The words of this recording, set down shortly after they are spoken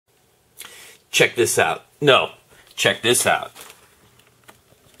check this out. No, check this out.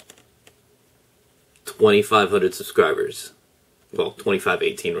 2,500 subscribers. Well,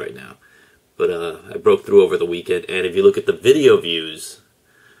 2,518 right now. But I broke through over the weekend, and if you look at the video views,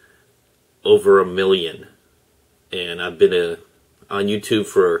 over 1 million. And I've been on YouTube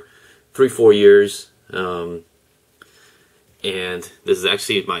for 3-4 years. And this is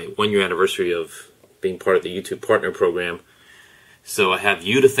actually my 1-year anniversary of being part of the YouTube Partner Program. So I have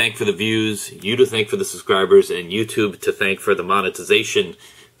you to thank for the views, you to thank for the subscribers, and YouTube to thank for the monetization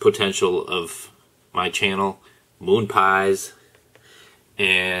potential of my channel, Moonpies.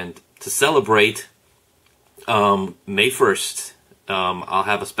 And to celebrate, May 1st, I'll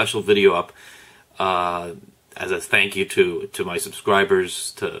have a special video up as a thank you to my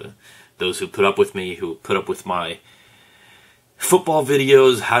subscribers, to those who put up with me, who put up with my football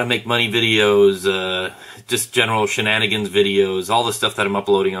videos, how to make money videos, just general shenanigans videos, all the stuff that I'm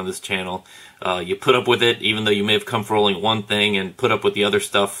uploading on this channel. You put up with it, even though you may have come for only one thing and put up with the other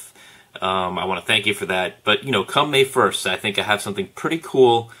stuff. I want to thank you for that. But, you know, come May 1st, I think I have something pretty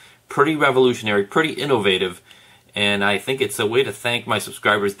cool, pretty revolutionary, pretty innovative, and I think it's a way to thank my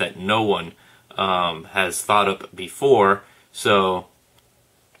subscribers that no one has thought of before. So,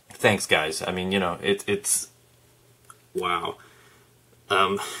 thanks, guys. I mean, you know, it's wow.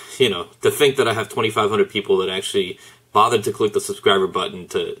 You know, to think that I have 2,500 people that actually bothered to click the subscriber button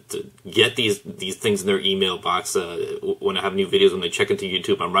to get these things in their email box when I have new videos, when they check into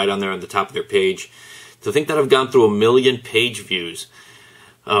YouTube, I'm right on there on the top of their page. To think that I've gone through 1 million page views.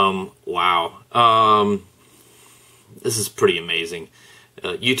 Wow. This is pretty amazing.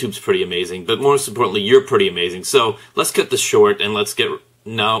 YouTube's pretty amazing, but most importantly, you're pretty amazing. So let's cut this short and let's get...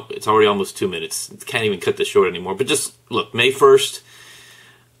 No, it's already almost 2 minutes. Can't even cut this short anymore. But just, look, May 1st,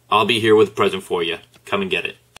 I'll be here with a present for you. Come and get it.